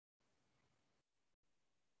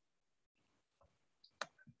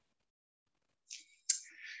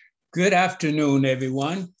Good afternoon,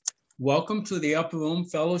 everyone. Welcome to the Upper Room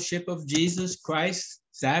Fellowship of Jesus Christ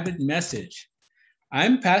Sabbath Message.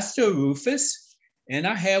 I'm Pastor Rufus, and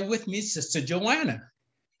I have with me Sister Joanna,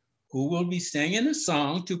 who will be singing a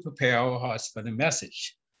song to prepare our hearts for the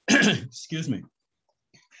message. Excuse me.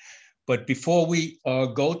 But before we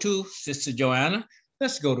go to Sister Joanna,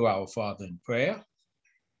 let's go to our Father in prayer.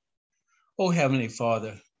 Oh, Heavenly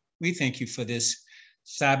Father, we thank you for this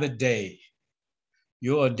Sabbath day,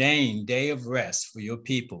 your ordained day of rest for your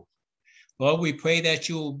people. Lord, we pray that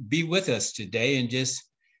you'll be with us today and just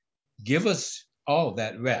give us all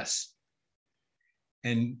that rest.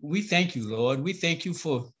 And we thank you, Lord. We thank you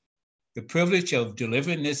for the privilege of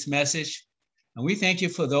delivering this message. And we thank you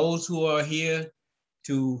for those who are here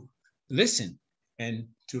to listen and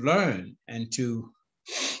to learn and to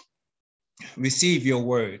receive your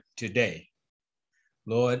word today,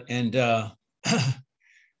 Lord. And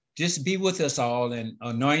just be with us all and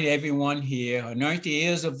anoint everyone here. Anoint the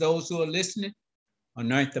ears of those who are listening.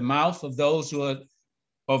 Anoint the mouth of those who are,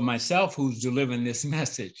 of myself, who's delivering this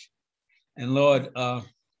message. And Lord,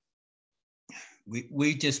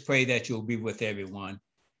 we just pray that you'll be with everyone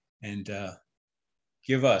and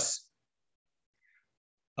give us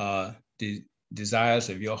the desires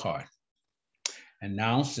of your heart. And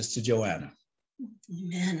now, Sister Joanna.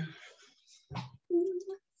 Amen.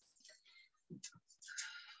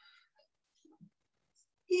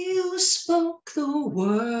 You spoke the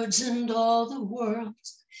words and all the world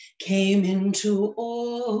came into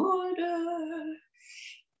order.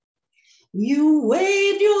 You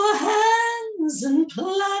waved your hands and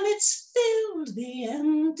planets filled the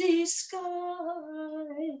empty skies.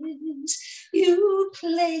 You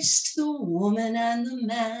placed the woman and the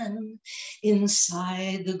man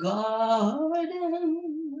inside the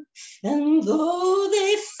garden. And though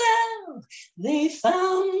they fell, they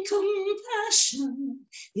found compassion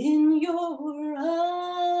in your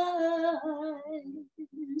eyes.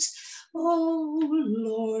 Oh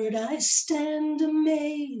Lord, I stand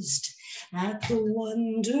amazed at the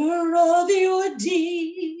wonder of your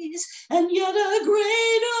deeds, and yet a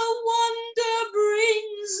greater wonder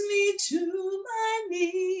brings me to my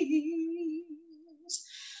knees.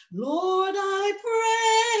 Lord, I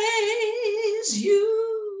praise you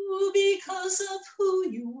because of who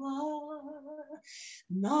you are,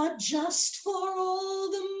 not just for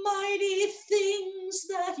all the mighty things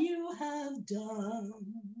that you have done.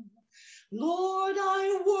 Lord,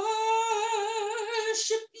 I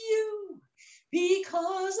worship you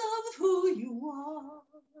because of who you are.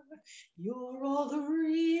 You're all the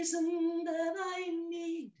reason that I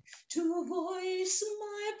need to voice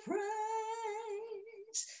my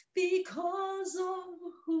praise because of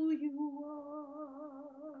who you are.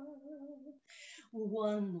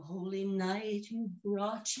 One holy night you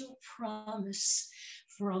brought your promise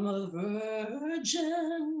from a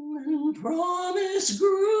virgin, and promise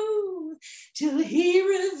grew till he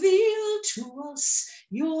revealed to us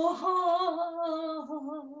your heart.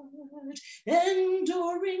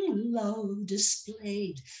 Enduring love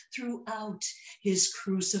displayed throughout his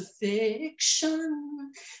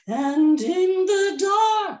crucifixion, and in the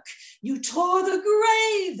dark you tore the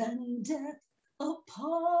grave and death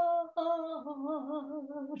apart.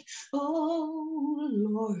 Oh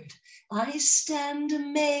Lord, I stand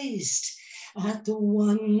amazed at the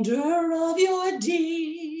wonder of your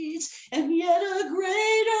deeds, and yet a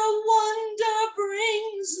greater wonder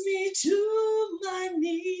brings me to my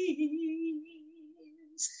knees.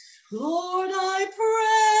 Lord, I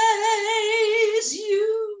praise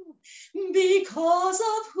you because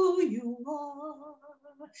of who you are,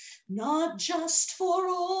 not just for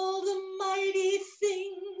all the mighty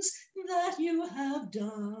things that you have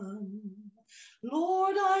done.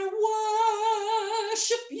 Lord, I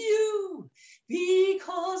worship you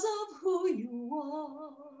because of who you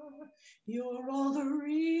are. You're all the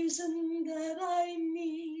reason that I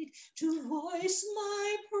need to voice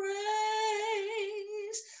my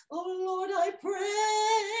praise. Oh Lord, I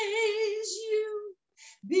praise you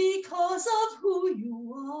because of who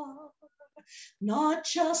you are, not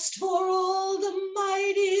just for all the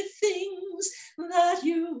mighty things that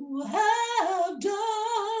you have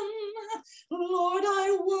done. Lord,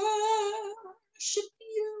 I worship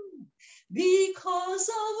you because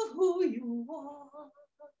of who you are.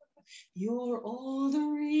 You're all the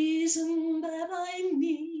reason that I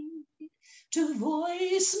need to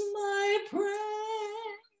voice my praise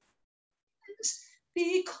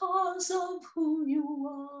because of who you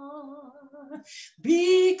are,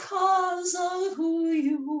 because of who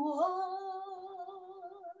you are,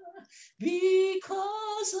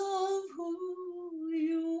 because of who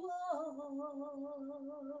you are.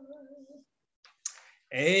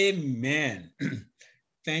 Amen.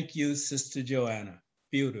 Thank you, Sister Joanna.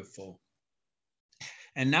 Beautiful.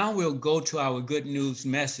 And now we'll go to our good news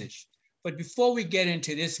message. But before we get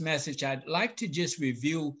into this message, I'd like to just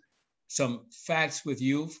review some facts with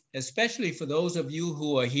you, especially for those of you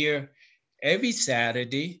who are here every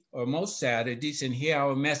Saturday or most Saturdays and hear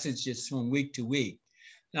our messages from week to week.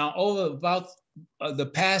 Now, over about the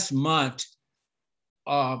past month,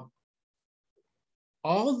 all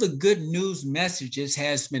the good news messages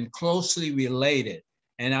has been closely related.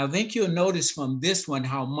 And I think you'll notice from this one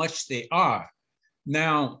how much they are.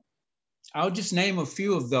 Now, I'll just name a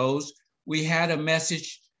few of those. We had a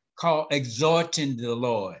message called Exalting the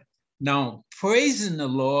Lord. Now, praising the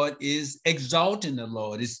Lord is exalting the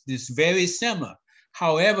Lord. It's very similar.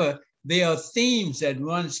 However, there are themes that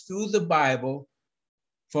runs through the Bible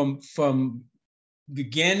from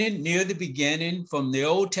beginning, near the beginning, from the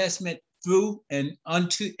Old Testament through and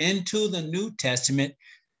into the New Testament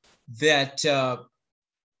that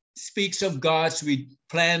speaks of God's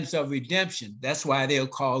plans of redemption. That's why they're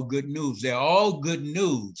called good news. They're all good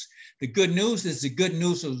news. The good news is the good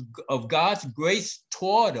news of God's grace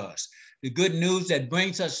toward us, the good news that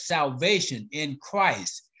brings us salvation in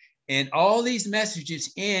Christ. And all these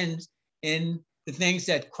messages end in the things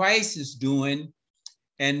that Christ is doing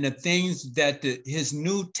and the things that his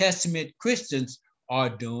New Testament Christians are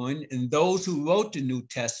doing, and those who wrote the New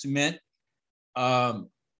Testament, and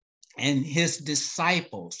his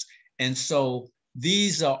disciples. And so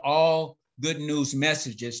these are all good news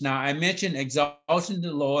messages. Now, I mentioned exalting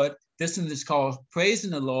the Lord. This one is called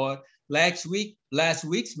praising the Lord. Last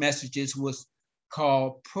week's messages was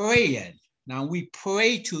called praying. Now, we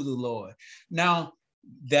pray to the Lord. Now,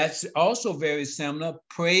 that's also very similar.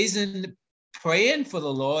 Praying for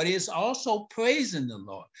the Lord is also praising the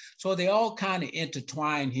Lord. So they all kind of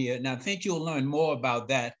intertwine here. And I think you'll learn more about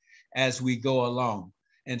that as we go along.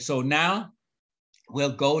 And so now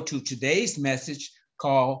we'll go to today's message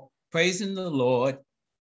called Praising the Lord.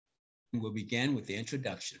 And we'll begin with the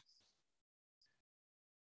introduction.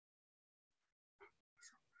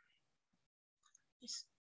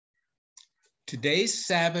 Today's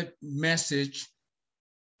Sabbath message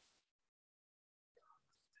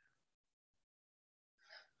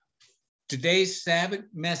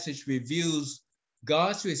reviews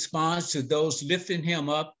God's response to those lifting him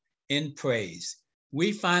up in praise.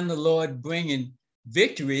 We find the Lord bringing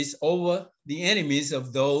victories over the enemies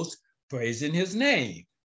of those praising his name.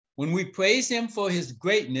 When we praise him for his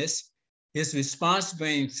greatness, his response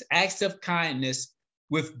brings acts of kindness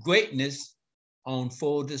with greatness on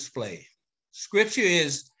full display. Scripture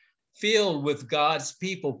is filled with God's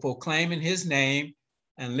people proclaiming his name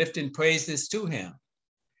and lifting praises to him.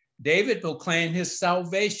 David proclaimed his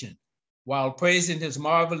salvation while praising his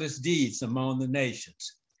marvelous deeds among the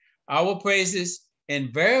nations. Our praises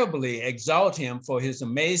invariably exalt him for his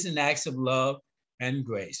amazing acts of love and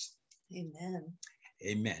grace. Amen.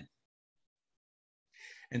 Amen.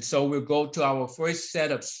 And so we'll go to our first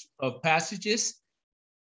set of passages.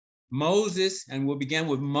 Moses, and we'll begin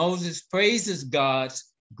with Moses praises God's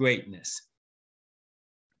greatness.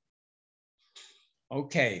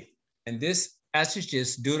 Okay, and this passage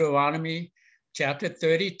is Deuteronomy chapter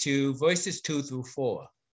 32, verses 2 through 4.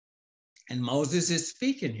 And Moses is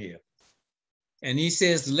speaking here. And he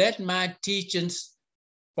says, let my teachings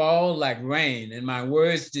fall like rain and my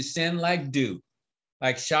words descend like dew,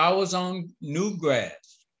 like showers on new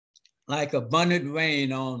grass, like abundant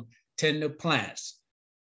rain on tender plants.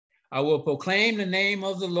 I will proclaim the name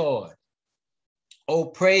of the Lord. Oh,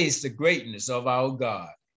 praise the greatness of our God.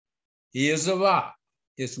 He is a rock.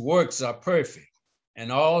 His works are perfect,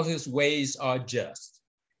 and all his ways are just.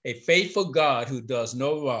 A faithful God who does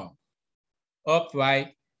no wrong.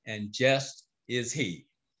 Upright and just is he.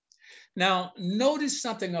 Now, notice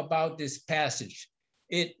something about this passage.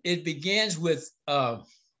 It begins with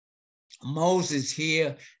Moses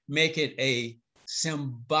here making a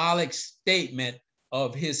symbolic statement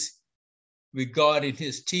of his regarding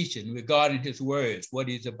his teaching, regarding his words, what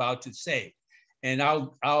he's about to say. And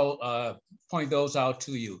I'll point those out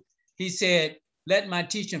to you. He said, let my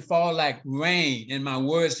teaching fall like rain and my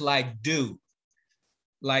words like dew,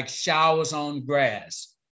 like showers on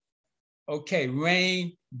grass. Okay,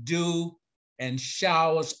 rain, dew, and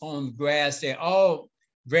showers on grass, they're all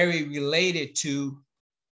very related to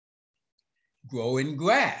growing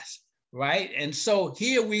grass, right? And so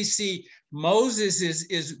here we see Moses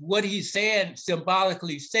is what he's saying,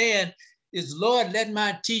 symbolically saying is, Lord, let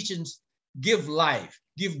my teachings give life,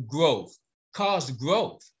 give growth, cause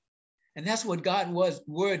growth. And that's what God's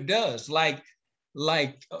word does. Like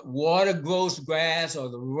water grows grass or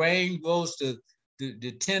the rain grows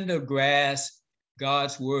the tender grass,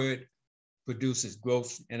 God's word produces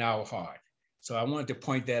growth in our heart. So I wanted to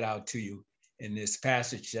point that out to you in this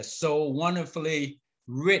passage that's so wonderfully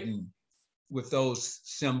written with those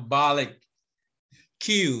symbolic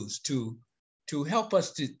cues to help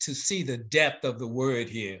us to see the depth of the word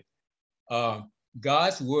here.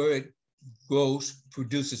 God's word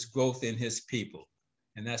produces growth in his people.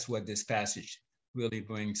 And that's what this passage really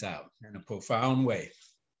brings out in a profound way.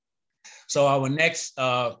 So our next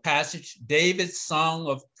passage, David's Song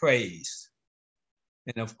of Praise.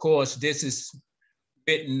 And of course, this is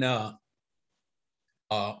written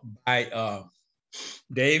by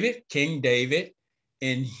David, King David.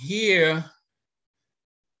 And here,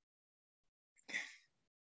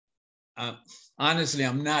 honestly,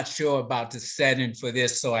 I'm not sure about the setting for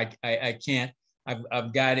this, so I can't,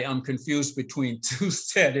 I've got it, I'm confused between two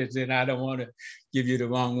settings and I don't want to give you the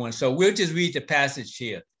wrong one. So we'll just read the passage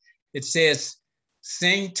here. It says,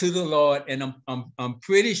 sing to the Lord, and I'm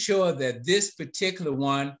pretty sure that this particular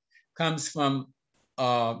one comes from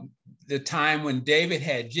the time when David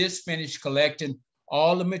had just finished collecting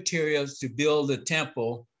all the materials to build the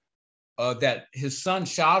temple that his son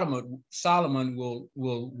Solomon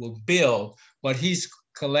will build, but he's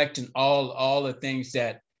collecting all the things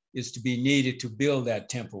that is to be needed to build that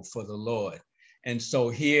temple for the Lord. And so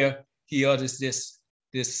here he utters this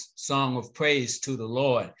song of praise to the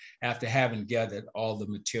Lord after having gathered all the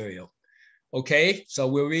material. Okay, so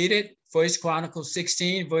we'll read it. 1 Chronicles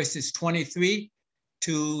 16, verses 23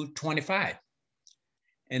 to 25.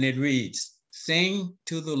 And it reads, sing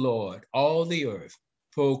to the Lord, all the earth.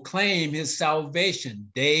 Proclaim his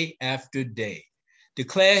salvation day after day.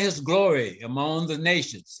 Declare his glory among the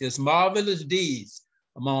nations, his marvelous deeds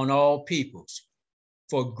among all peoples.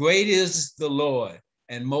 For great is the Lord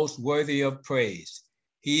and most worthy of praise.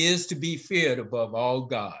 He is to be feared above all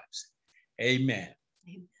gods. Amen.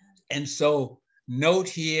 Amen. And so note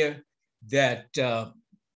here that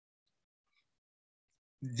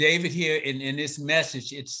David here in this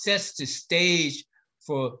message, it sets the stage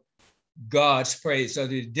for God's praise, so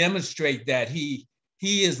to demonstrate that he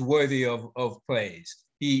is worthy of praise.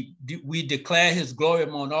 We declare his glory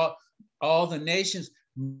among all the nations.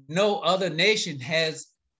 No other nation has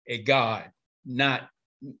a God, not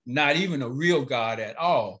even a real God at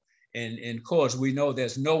all. And of course, we know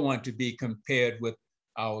there's no one to be compared with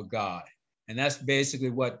our God. And that's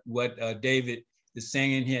basically what David is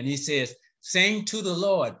singing here. And he says, sing to the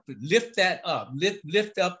Lord, lift that up,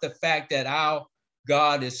 lift up the fact that our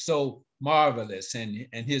God is so marvelous and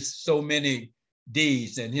his so many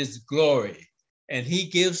deeds and his glory. And he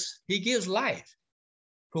gives life.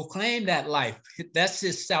 Proclaim that life. That's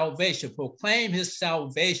his salvation. Proclaim his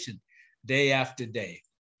salvation day after day.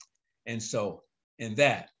 And so in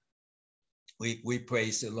that, we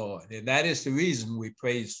praise the Lord. And that is the reason we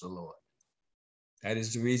praise the Lord. That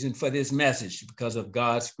is the reason for this message, because of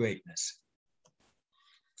God's greatness.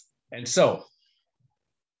 And so,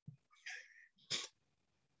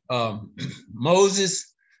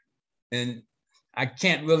 Moses, and I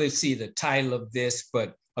can't really see the title of this,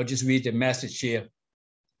 but I'll just read the message here.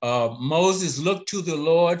 Moses looked to the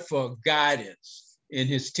Lord for guidance in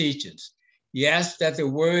his teachings. He asked that the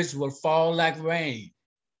words will fall like rain,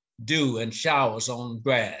 dew, and showers on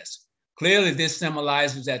grass. Clearly, this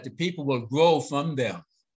symbolizes that the people will grow from them.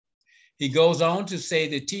 He goes on to say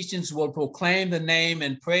the teachings will proclaim the name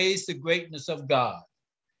and praise the greatness of God.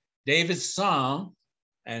 David's psalm,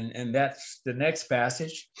 and that's the next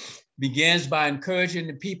passage, begins by encouraging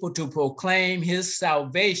the people to proclaim his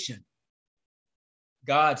salvation,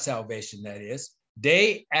 God's salvation, that is,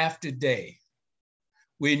 day after day.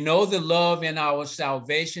 We know the love in our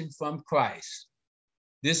salvation from Christ.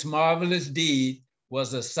 This marvelous deed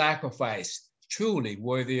was a sacrifice truly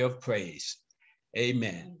worthy of praise.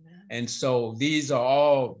 Amen. Amen. And so these are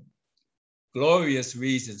all glorious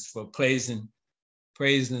reasons for praising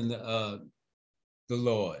the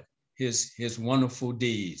Lord, his wonderful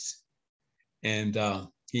deeds. And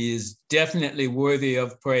he is definitely worthy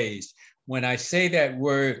of praise. When I say that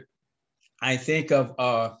word, I think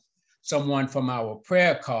of someone from our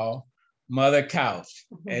prayer call, Mother Couch,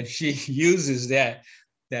 and she uses that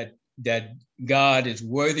God is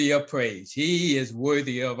worthy of praise. He is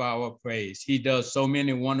worthy of our praise. He does so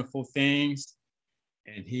many wonderful things,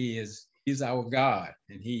 and he's our God,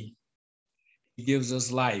 and he gives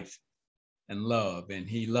us life and love, and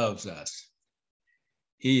he loves us.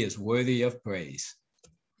 He is worthy of praise.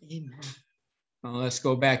 Amen. Now let's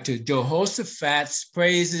go back to Jehoshaphat's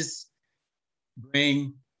praises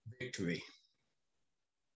bring victory.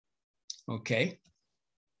 Okay.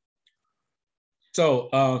 So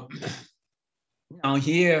now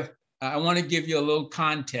here, I want to give you a little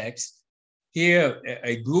context here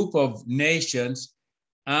a group of nations,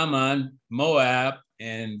 Ammon, Moab,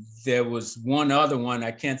 and there was one other one,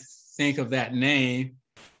 I can't think of that name.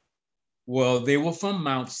 Well, they were from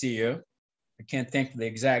Mount Seir. I can't think of the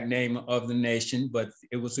exact name of the nation, but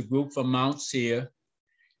it was a group from Mount Seir.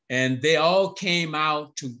 And they all came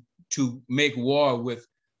out to make war with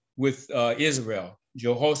Israel.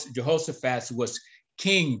 Jehoshaphat was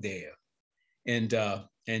king there.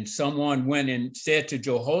 And someone went and said to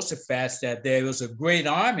Jehoshaphat that there was a great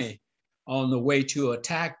army on the way to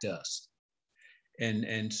attack us.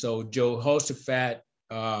 And so Jehoshaphat,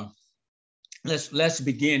 let's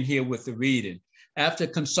begin here with the reading. After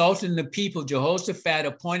consulting the people, Jehoshaphat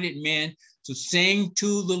appointed men to sing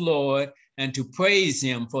to the Lord and to praise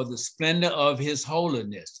him for the splendor of his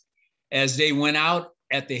holiness, as they went out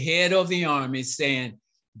at the head of the army, saying,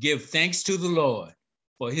 "Give thanks to the Lord,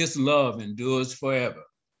 for his love endures forever."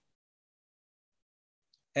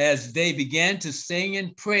 As they began to sing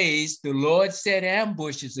and praise, the Lord set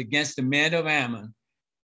ambushes against the men of Ammon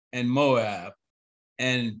and Moab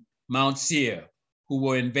and Mount Seir, who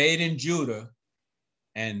were invading Judah,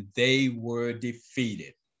 and they were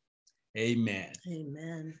defeated. Amen.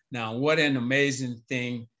 Amen. Now, what an amazing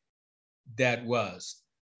thing that was.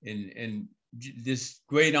 And this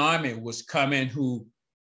great army was coming, who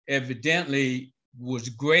evidently was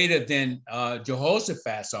greater than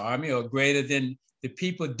Jehoshaphat's army, or greater than the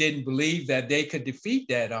people didn't believe that they could defeat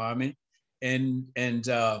that army. And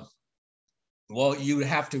well, you would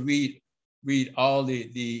have to read all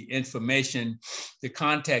the information, the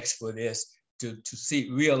context for this to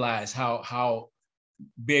realize how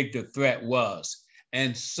big the threat was.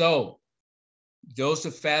 And so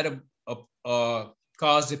Jehoshaphat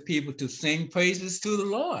caused the people to sing praises to the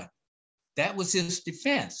Lord. That was his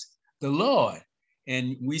defense, the Lord.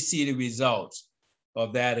 And we see the results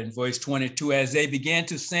of that in verse 22. As they began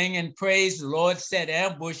to sing and praise, the Lord set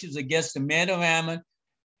ambushes against the men of Ammon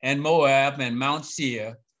and Moab and Mount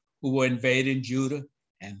Seir, who were invading Judah,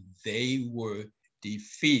 and they were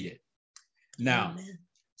defeated. Now, Amen.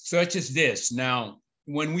 Such as this. Now,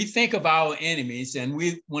 when we think of our enemies and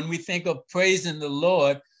when we think of praising the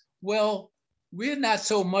Lord, well, we're not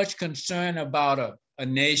so much concerned about a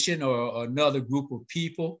nation or another group of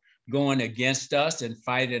people going against us and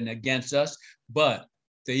fighting against us, but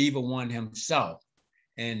the evil one himself.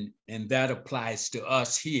 And that applies to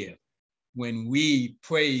us here. When we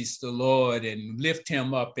praise the Lord and lift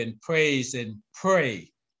him up in praise and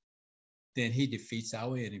pray, then he defeats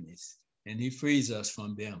our enemies and he frees us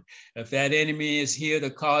from them. If that enemy is here to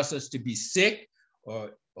cause us to be sick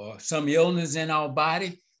or some illness in our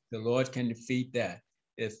body, the Lord can defeat that.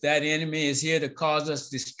 If that enemy is here to cause us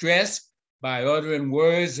distress by uttering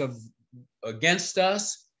words against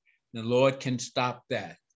us, the Lord can stop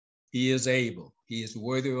that. He is able. He is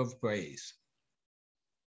worthy of praise.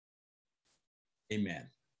 Amen.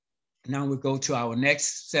 Now we go to our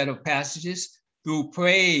next set of passages. Through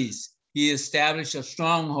praise, he established a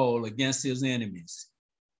stronghold against his enemies.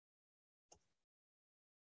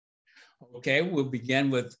 Okay, we'll begin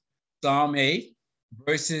with Psalm 8,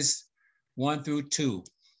 verses 1 through 2.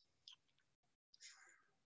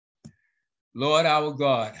 Lord our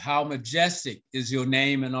God, how majestic is your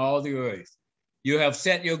name in all the earth. You have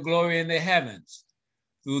set your glory in the heavens.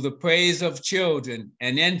 Through the praise of children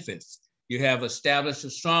and infants, you have established a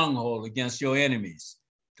stronghold against your enemies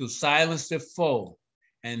to silence the foe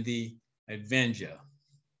and the avenger.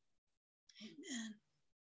 Amen.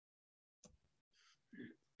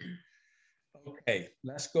 Okay,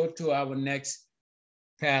 let's go to our next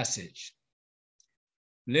passage.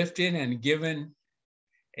 Lifting and giving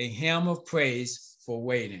a hymn of praise for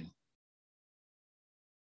waiting.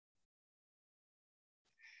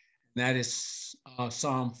 That is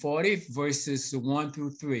Psalm 40, verses 1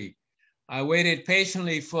 through 3. I waited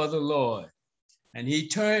patiently for the Lord, and he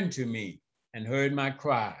turned to me and heard my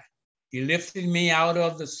cry. He lifted me out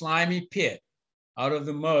of the slimy pit, out of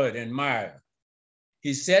the mud and mire.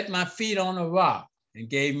 He set my feet on a rock and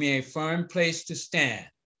gave me a firm place to stand.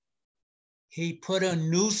 He put a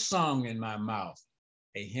new song in my mouth,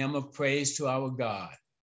 a hymn of praise to our God.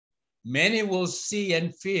 Many will see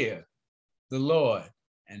and fear the Lord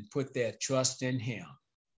and put their trust in him.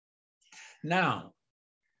 Now,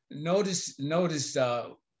 notice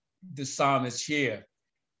the psalmist here.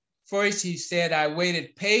 First, he said, I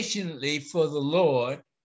waited patiently for the Lord,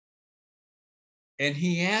 and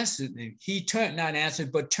he answered me. He turned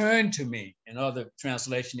to me. In other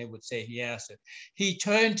translation, it would say he answered. He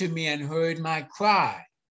turned to me and heard my cry.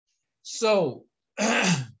 So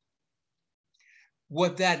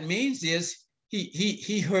what that means is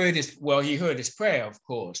he heard his prayer, of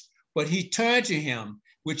course, but he turned to him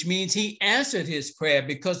which means he answered his prayer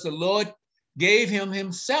because the Lord gave him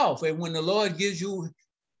himself. And when the Lord gives you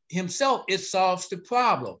himself, it solves the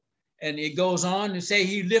problem. And it goes on to say,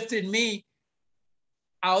 he lifted me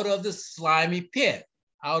out of the slimy pit,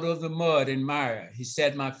 out of the mud and mire. He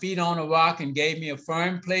set my feet on a rock and gave me a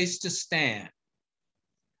firm place to stand.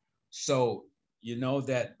 So, you know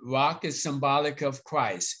that rock is symbolic of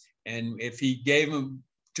Christ. And if he gave him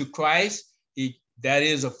to Christ, that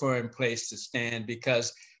is a firm place to stand,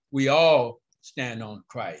 because we all stand on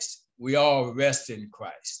Christ. We all rest in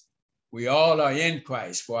Christ. We all are in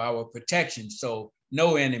Christ for our protection. So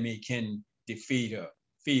no enemy can defeat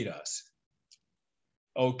us.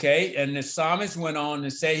 Okay, and the psalmist went on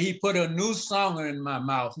to say, he put a new song in my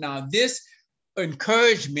mouth. Now this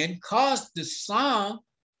encouragement caused the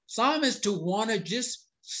psalmist to want to just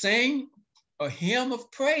sing a hymn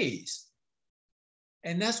of praise.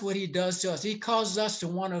 And that's what he does to us. He causes us to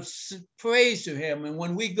want to praise to him. And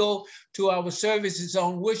when we go to our services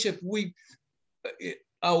on worship,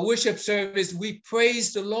 our worship service, we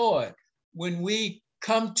praise the Lord. When we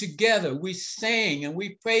come together, we sing and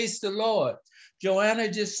we praise the Lord.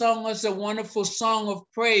 Joanna just sung us a wonderful song of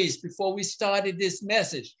praise before we started this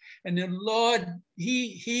message. And the Lord,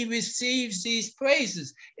 he receives these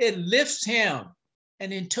praises. It lifts him.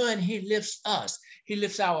 And in turn, he lifts us. He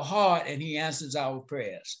lifts our heart and he answers our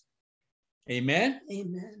prayers. Amen?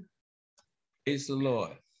 Amen. Praise the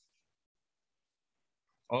Lord.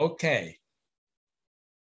 Okay.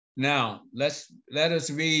 Now, let us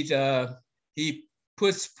read, he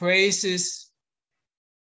puts praises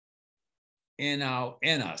in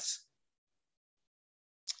us.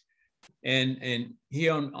 And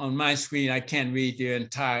here on my screen, I can't read the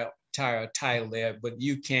entire title there, but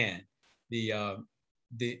you can. The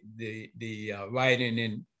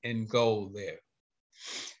writing in gold there.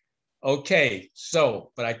 Okay,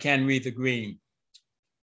 so, but I can read the green.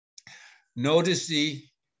 Notice the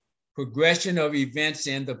progression of events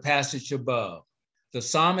in the passage above. The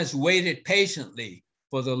psalmist waited patiently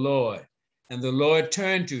for the Lord, and the Lord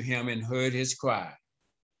turned to him and heard his cry.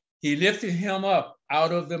 He lifted him up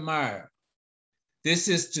out of the mire. This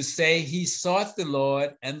is to say, he sought the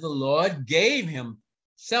Lord, and the Lord gave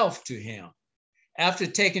himself to him. After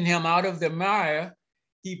taking him out of the mire,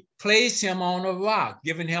 he placed him on a rock,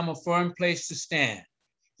 giving him a firm place to stand.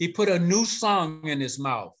 He put a new song in his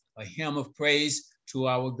mouth, a hymn of praise to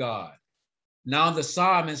our God. Now the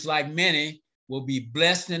psalmist, like many, will be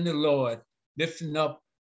blessed in the Lord, lifting up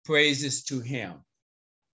praises to him.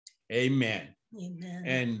 Amen.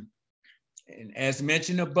 Amen. And as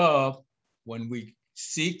mentioned above, when we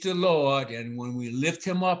seek the Lord and when we lift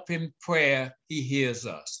him up in prayer, he hears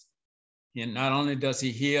us. And not only does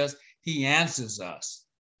he hear us, he answers us.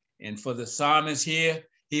 And for the psalmist here,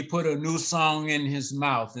 he put a new song in his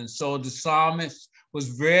mouth. And so the psalmist was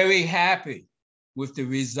very happy with the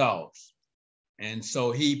results. And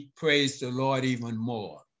so he praised the Lord even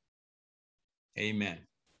more. Amen.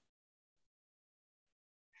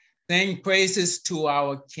 Sing praises to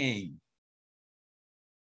our King.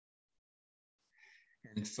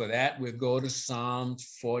 And for that, we'll go to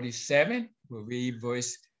Psalms 47. We'll read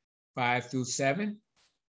verse 5 through 7.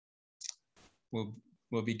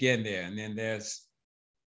 We'll begin there. And then there's,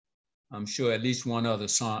 I'm sure, at least one other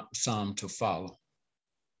psalm to follow.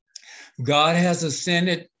 God has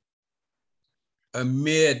ascended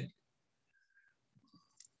amid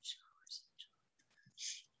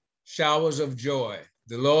showers of joy.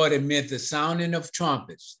 The Lord amid the sounding of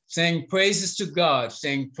trumpets. Sing praises to God,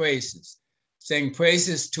 sing praises. Sing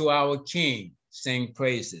praises to our King, sing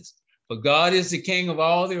praises. For God is the King of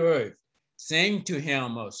all the earth. Sing to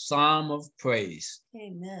him a psalm of praise.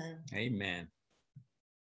 Amen. Amen.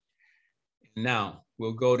 Now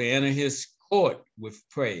we'll go to enter his court with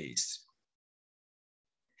praise.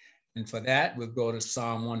 And for that, we'll go to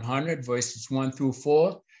Psalm 100, verses 1 through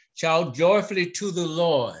 4. Shout joyfully to the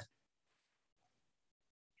Lord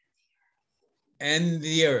and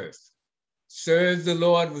the earth. Serve the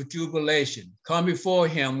Lord with jubilation. Come before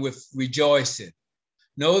him with rejoicing.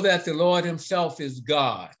 Know that the Lord himself is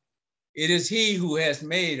God. It is he who has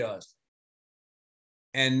made us,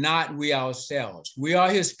 and not we ourselves. We are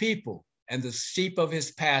his people and the sheep of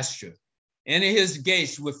his pasture. Enter his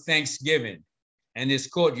gates with thanksgiving and his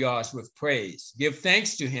courtyards with praise. Give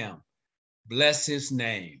thanks to him. Bless his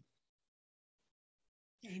name.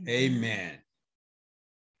 Amen. Amen.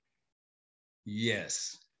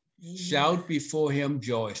 Yes. Amen. Shout before him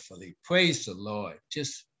joyfully. Praise the Lord.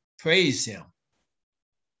 Just praise him.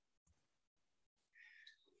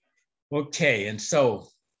 Okay, and so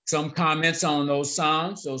some comments on those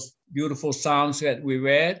psalms, those beautiful psalms that we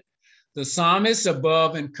read. The psalmist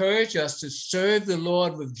above encouraged us to serve the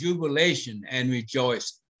Lord with jubilation and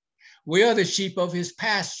rejoicing. We are the sheep of his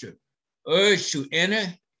pasture, urged to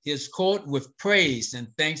enter his court with praise and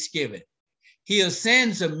thanksgiving. He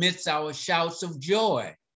ascends amidst our shouts of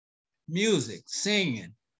joy, music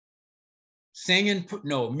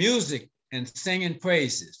and singing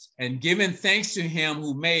praises, and giving thanks to him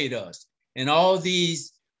who made us. And all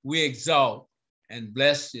these we exalt and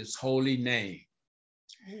bless his holy name.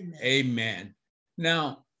 Amen. Amen.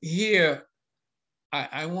 Now, here,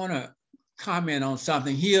 I want to comment on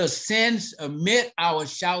something. He ascends amid our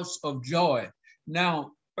shouts of joy.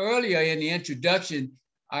 Now, earlier in the introduction,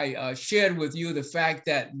 I shared with you the fact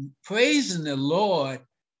that praising the Lord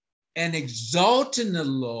and exalting the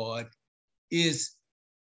Lord is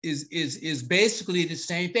basically the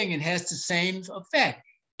same thing and has the same effect.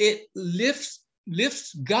 It lifts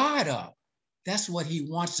God up. That's what he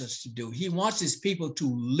wants us to do. He wants his people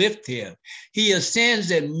to lift him. He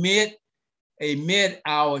ascends amid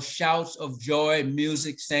our shouts of joy,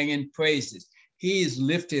 music, singing, praises. He is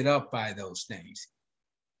lifted up by those things.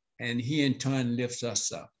 And he in turn lifts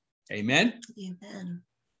us up. Amen? Amen.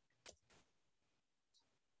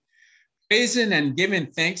 Praising and giving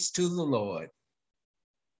thanks to the Lord.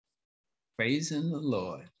 Praising the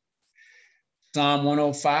Lord. Psalm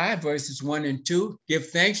 105, verses 1 and 2. Give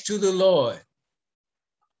thanks to the Lord.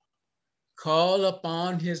 Call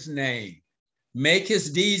upon his name. Make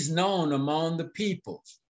his deeds known among the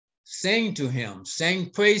peoples. Sing to him. Sing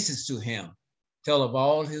praises to him. Tell of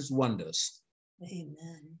all his wonders.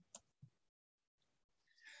 Amen.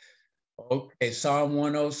 Okay, Psalm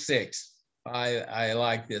 106. I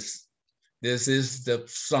like this. This is the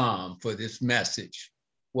psalm for this message.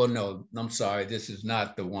 Well, no, I'm sorry. This is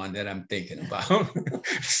not the one that I'm thinking about.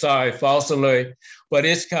 Sorry, false alert, but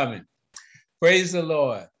it's coming. Praise the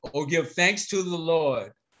Lord. Oh, give thanks to the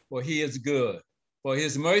Lord, for he is good, for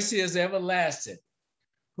his mercy is everlasting.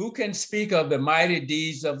 Who can speak of the mighty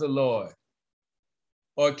deeds of the Lord,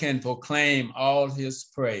 or can proclaim all his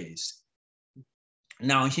praise?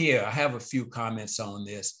 Now here, I have a few comments on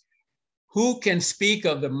this. Who can speak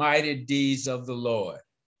of the mighty deeds of the Lord?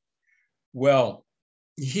 Well,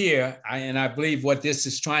 here, I believe what this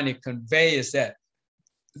is trying to convey is that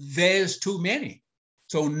there's too many.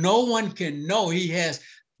 So no one can know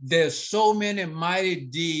there's so many mighty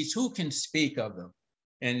deeds. Who can speak of them?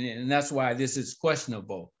 And that's why this is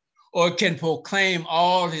questionable. Or can proclaim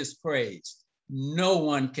all his praise. No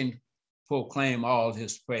one can proclaim all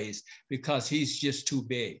his praise because he's just too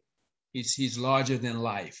big. He's larger than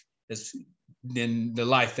life, than the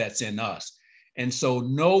life that's in us. And so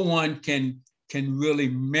no one can really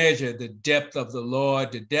measure the depth of the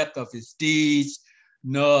Lord, the depth of his deeds,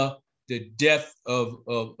 nor the depth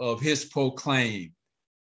of his proclaim,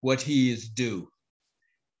 what he is due.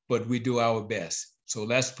 But we do our best. So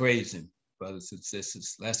let's praise him, brothers and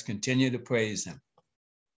sisters. Let's continue to praise him.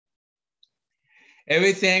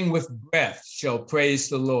 Everything with breath shall praise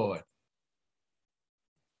the Lord.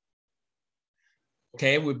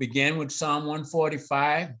 Okay, we begin with Psalm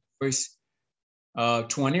 145, verse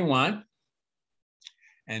 21.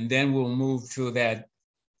 And then we'll move to that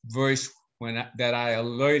verse that I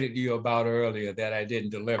alerted you about earlier that I didn't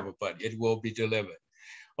deliver, but it will be delivered.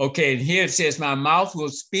 Okay, and here it says, my mouth will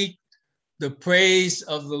speak the praise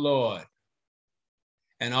of the Lord,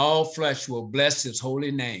 and all flesh will bless his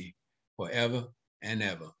holy name forever and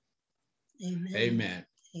ever. Amen. Amen.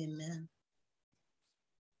 Amen.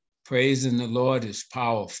 Praising the Lord is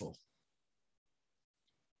powerful.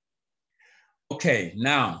 Okay,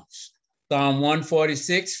 now, Psalm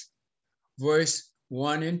 146, verse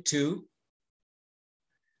 1 and 2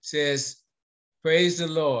 says, praise the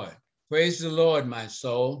Lord, my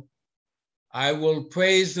soul. I will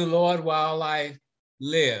praise the Lord while I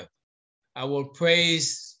live. I will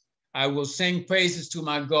sing praises to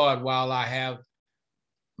my God while I have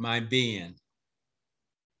my being.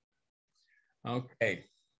 Okay,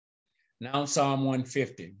 now Psalm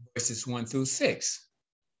 150, verses 1 through 6.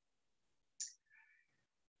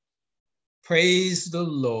 Praise the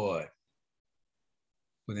Lord,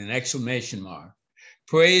 with an exclamation mark.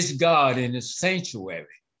 Praise God in his sanctuary.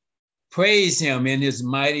 Praise him in his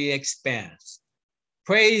mighty expanse.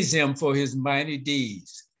 Praise him for his mighty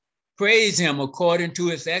deeds. Praise him according to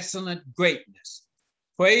his excellent greatness.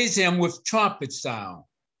 Praise him with trumpet sound.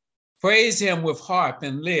 Praise him with harp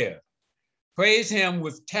and lyre. Praise him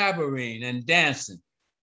with tambourine and dancing.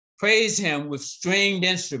 Praise him with stringed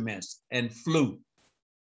instruments and flute.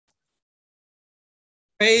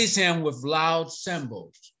 Praise him with loud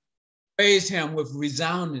cymbals. Praise him with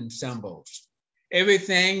resounding cymbals.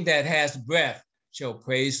 Everything that has breath shall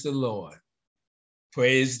praise the Lord.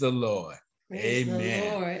 Praise the Lord. Praise Amen. the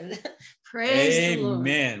Lord. Praise the Lord.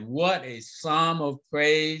 Amen. What a psalm of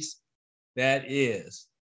praise that is.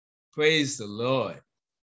 Praise the Lord.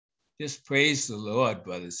 Just praise the Lord,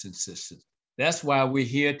 brothers and sisters. That's why we're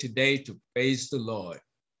here today, to praise the Lord.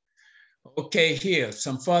 Okay, here,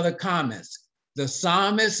 some further comments. The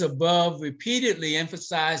psalmist above repeatedly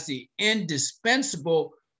emphasized the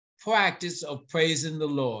indispensable practice of praising the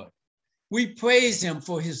Lord. We praise him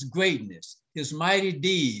for his greatness, his mighty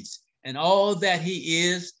deeds, and all that he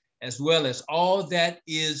is, as well as all that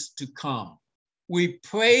is to come. We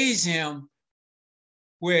praise him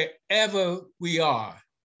wherever we are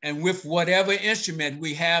and with whatever instrument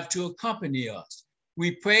we have to accompany us.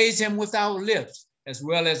 We praise him with our lips, as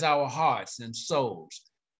well as our hearts and souls.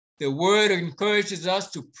 The word encourages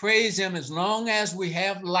us to praise him as long as we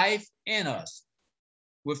have life in us,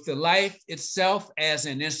 with the life itself as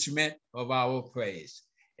an instrument of our praise.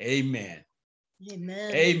 Amen.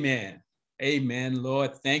 Amen. Amen. Amen,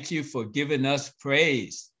 Lord. Thank you for giving us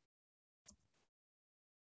praise.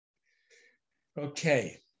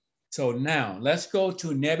 Okay, so now let's go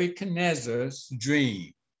to Nebuchadnezzar's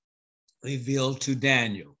dream revealed to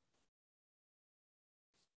Daniel.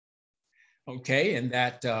 Okay, and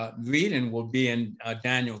that reading will be in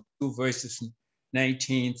Daniel 2, verses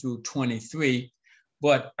 19 through 23.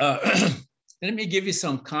 But let me give you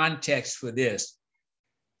some context for this.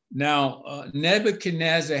 Now,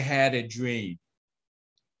 Nebuchadnezzar had a dream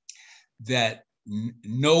that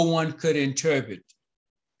no one could interpret.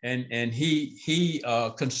 And he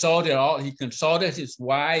consulted his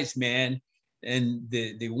wise men, and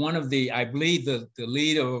I believe the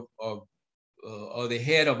leader of or the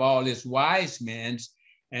head of all his wise men,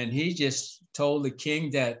 and he just told the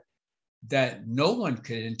king that no one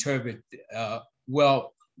could interpret.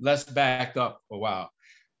 Well, let's back up a while.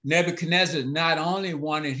 Nebuchadnezzar not only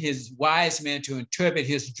wanted his wise men to interpret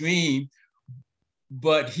his dream,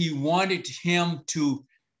 but he wanted him to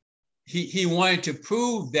he wanted to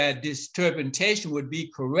prove that this interpretation would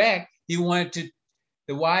be correct. He wanted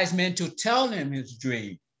the wise men to tell him his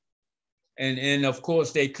dream. And of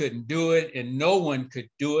course, they couldn't do it, and no one could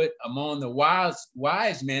do it among the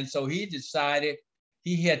wise men. So he decided,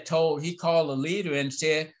 he called a leader and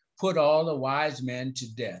said, put all the wise men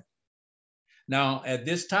to death. Now, at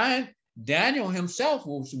this time, Daniel himself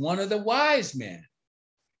was one of the wise men.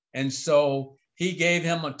 And so he gave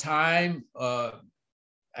him a time,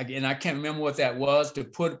 again, I can't remember what that was, to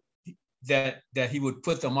put that he would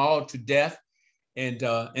put them all to death.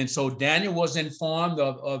 And so Daniel was informed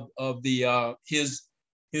of his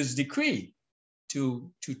decree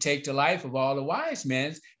to take the life of all the wise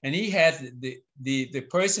men, and he had the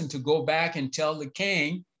person to go back and tell the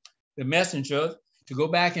king, the messenger, to go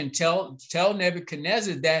back and tell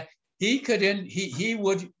Nebuchadnezzar that he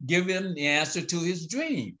would give him the answer to his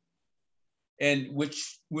dream, and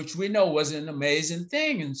which we know was an amazing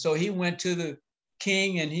thing. And so he went to the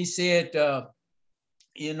king and he said,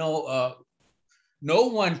 no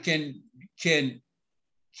one can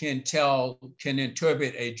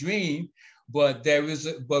interpret a dream, but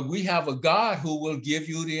we have a God who will give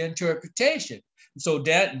you the interpretation. So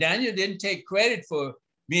Daniel didn't take credit for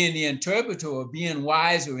being the interpreter or being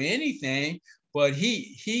wise or anything, but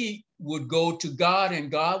he would go to God, and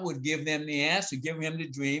God would give them the answer, give him the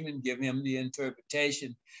dream and give him the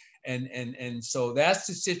interpretation. And so that's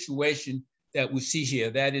the situation that we see here.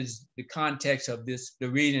 That is the context of the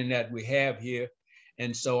reading that we have here.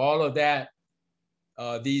 And so all of that,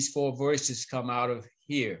 these 4 verses come out of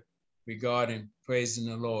here regarding praising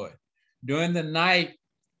the Lord. During the night,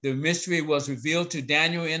 the mystery was revealed to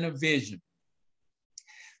Daniel in a vision.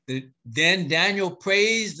 Then Daniel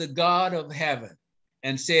praised the God of heaven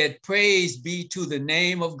and said, praise be to the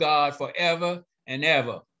name of God forever and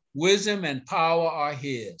ever. Wisdom and power are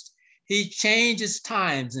his. He changes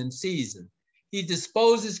times and seasons. He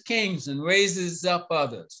disposes kings and raises up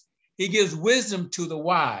others. He gives wisdom to the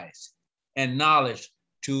wise and knowledge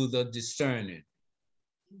to the discerning.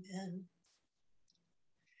 Amen.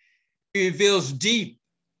 He reveals deep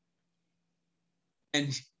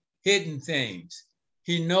and hidden things.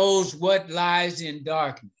 He knows what lies in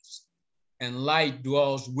darkness, and light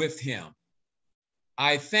dwells with him.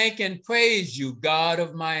 I thank and praise you, God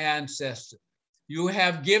of my ancestors. You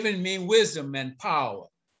have given me wisdom and power.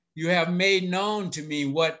 You have made known to me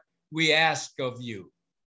what we ask of you.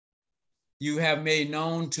 You have made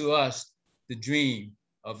known to us the dream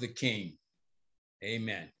of the king.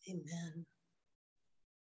 Amen. Amen.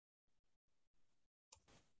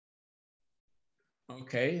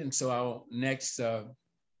 Okay, and so our next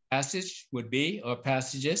passage would be, or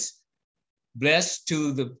passages, blessed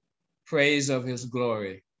to the praise of his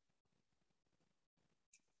glory.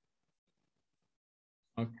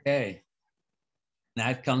 Okay.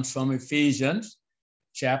 That comes from Ephesians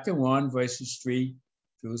chapter 1, verses 3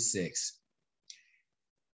 through 6.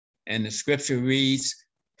 And the scripture reads,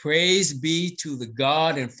 "Praise be to the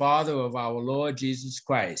God and Father of our Lord Jesus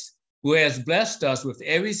Christ, who has blessed us with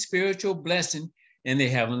every spiritual blessing in the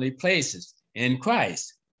heavenly places in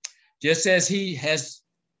Christ, just as he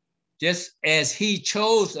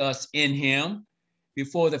chose us in him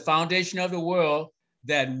before the foundation of the world,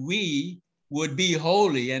 that we would be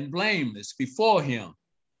holy and blameless before him.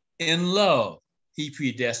 In love, he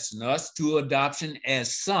predestined us to adoption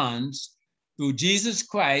as sons through Jesus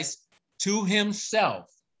Christ to himself,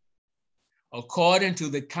 according to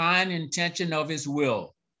the kind intention of his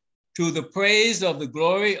will, to the praise of the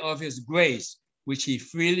glory of his grace, which he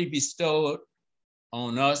freely bestowed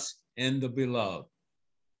on us in the beloved.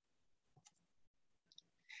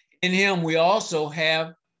 In him we also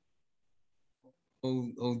have,"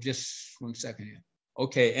 just 1 second here.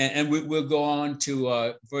 Okay, and we'll go on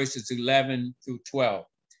to verses 11 through 12.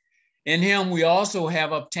 "In him we also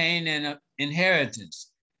have obtained an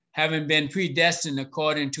inheritance, having been predestined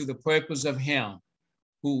according to the purpose of him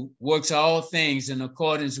who works all things in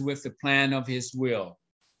accordance with the plan of his will,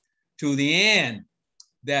 to the end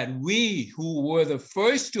that we who were the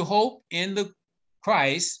first to hope in the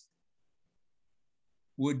Christ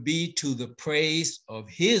would be to the praise of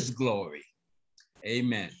his glory."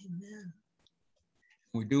 Amen. Amen.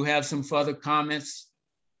 We do have some further comments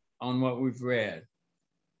on what we've read.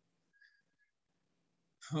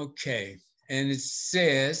 Okay, and it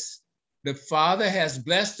says, "The Father has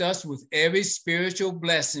blessed us with every spiritual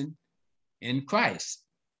blessing in Christ."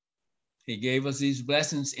 He gave us these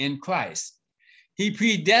blessings in Christ. "He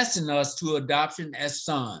predestined us to adoption as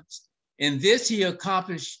sons. In this he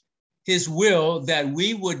accomplished his will, that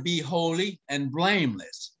we would be holy and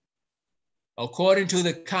blameless. According to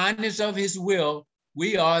the kindness of his will,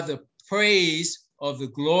 we are the praise of the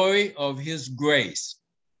glory of his grace,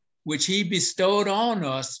 which he bestowed on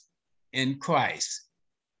us in Christ.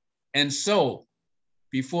 And so,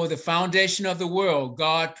 before the foundation of the world,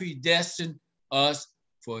 God predestined us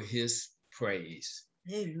for his praise."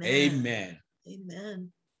 Amen. Amen.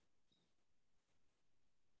 Amen.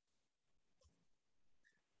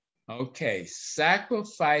 Okay,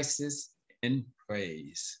 sacrifices and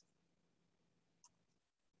praise.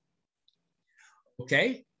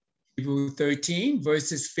 Okay, Hebrews 13,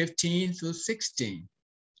 verses 15 through 16.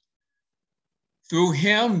 "Through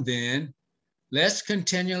him, then, let's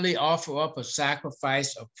continually offer up a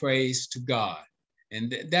sacrifice of praise to God."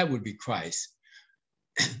 And that would be Christ.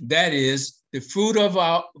 "That is the fruit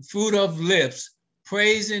of lips,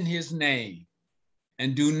 praising his name.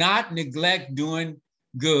 And do not neglect doing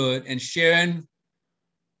good and sharing,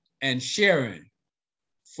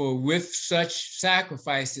 for with such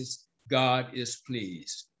sacrifices, God is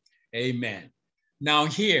pleased." Amen. Now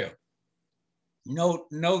here, note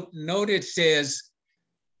it says,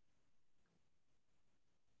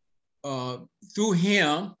 "Through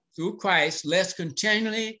him, through Christ, let's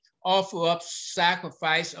continually offer up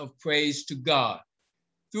sacrifice of praise to God."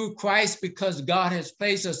 Through Christ, because God has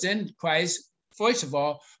placed us in Christ, first of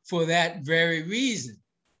all, for that very reason.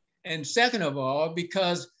 And second of all,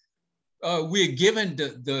 because we're given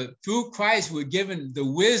through Christ, we're given the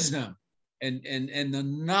wisdom and the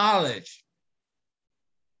knowledge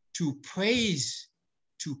to praise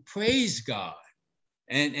God.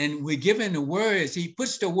 And we're given the words. He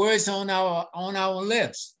puts the words on our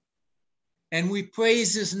lips. And we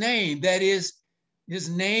praise his name. That is, his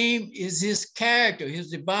name is his character,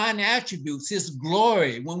 his divine attributes, his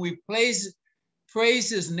glory. When we praise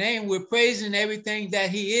his name, we're praising everything that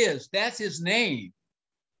he is. That's his name,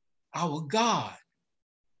 our God.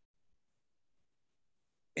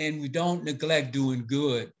 And we don't neglect doing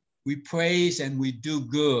good. We praise and we do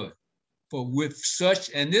good. For with such,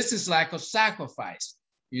 and this is like a sacrifice.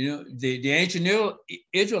 You know, the ancient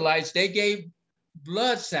Israelites, they gave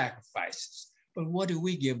blood sacrifices. But what do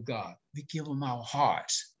we give God? We give him our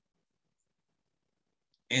hearts.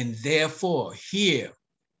 And therefore, here,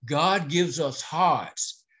 God gives us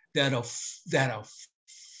hearts that are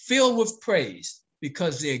filled with praise,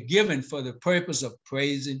 because they're given for the purpose of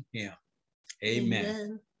praising him. Amen.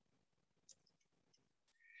 Amen.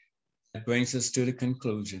 That brings us to the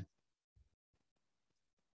conclusion.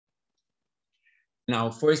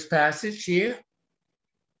 Now, first passage here,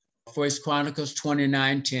 1 Chronicles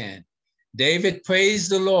 29:10. "David praised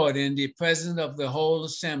the Lord in the presence of the whole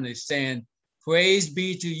assembly, saying, Praise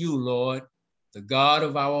be to you, Lord, the God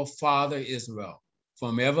of our father Israel,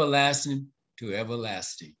 from everlasting to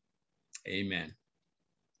everlasting." Amen.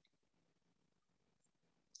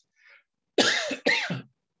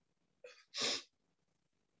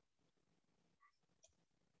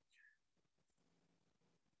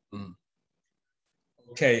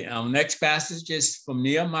 Okay, our next passage is from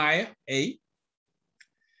Nehemiah 8,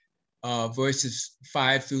 verses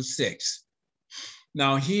 5 through 6.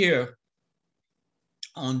 Now here,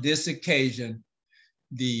 on this occasion,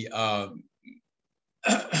 the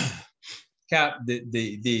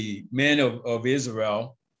the men of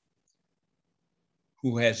Israel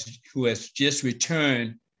who has just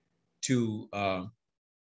returned to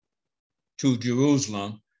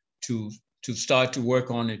Jerusalem to start to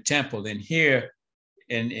work on the temple. And here,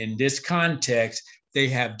 in this context, they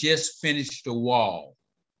have just finished the wall.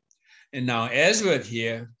 And now Ezra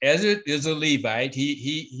here, Ezra is a Levite.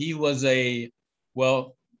 He was a,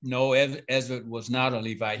 well, no, Ezra was not a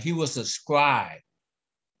Levite. He was a scribe.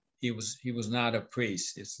 He was not a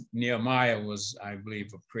priest. Nehemiah was, I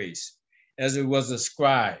believe, a priest. Ezra was a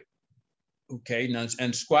scribe. Okay, now,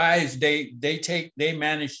 and scribes, they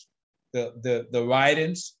manage the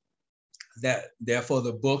writings, that therefore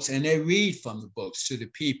the books, and they read from the books to the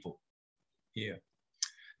people here.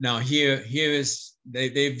 Now here is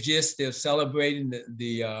they're celebrating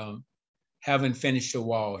the having finished the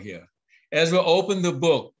wall here. Ezra opened the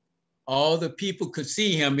book. All the people could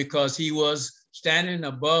see him because he was standing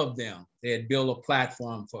above them. They had built a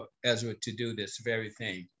platform for Ezra to do this very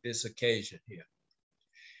thing, this occasion here.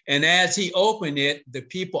 And as he opened it, the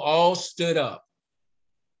people all stood up.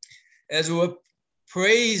 Ezra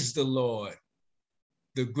praised the Lord,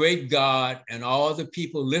 the great God, and all the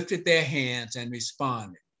people lifted their hands and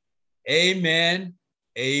responded, Amen,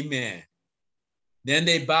 amen. Then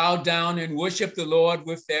they bowed down and worshiped the Lord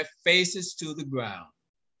with their faces to the ground.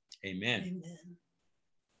 Amen. Amen.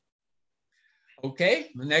 Okay,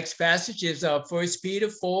 the next passage is 1 Peter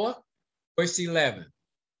 4, verse 11.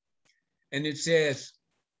 And it says,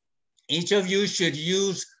 each of you should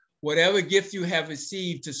use whatever gift you have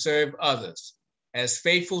received to serve others as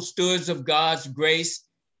faithful stewards of God's grace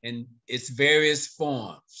in its various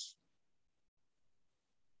forms.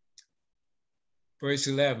 Verse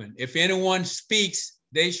 11, if anyone speaks,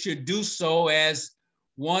 they should do so as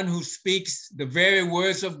one who speaks the very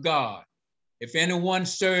words of God. If anyone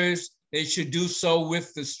serves, they should do so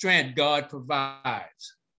with the strength God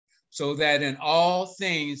provides, so that in all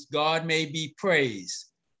things God may be praised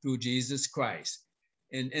through Jesus Christ.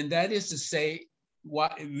 And that is to say,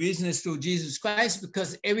 what reason is through Jesus Christ,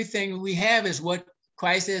 because everything we have is what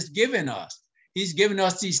Christ has given us. He's given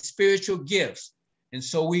us these spiritual gifts. And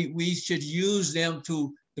so we should use them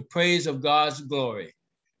to the praise of God's glory.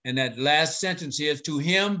 And that last sentence here is, to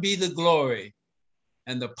him be the glory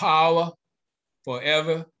and the power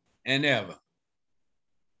forever and ever.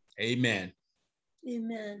 Amen.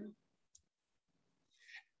 Amen.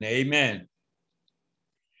 Amen.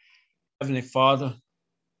 Heavenly Father,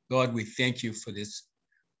 Lord, we thank you for this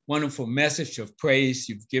wonderful message of praise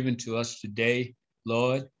you've given to us today,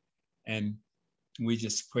 Lord. And we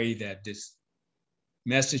just pray that this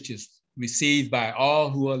message is received by all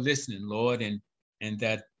who are listening, Lord, and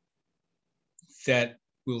that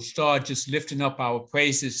we'll start just lifting up our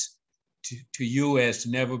praises to you as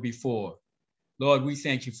never before. Lord, we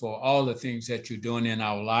thank you for all the things that you're doing in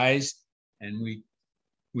our lives, and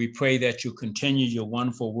we pray that you continue your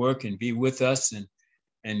wonderful work and be with us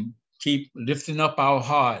and keep lifting up our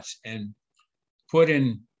hearts and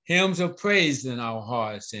putting hymns of praise in our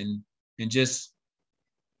hearts and just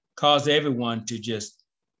cause everyone to just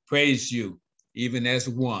praise you, even as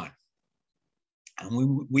one.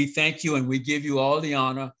 And we thank you and we give you all the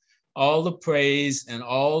honor, all the praise, and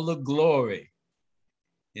all the glory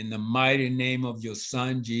in the mighty name of your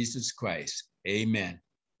Son, Jesus Christ. Amen.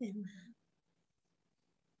 Amen.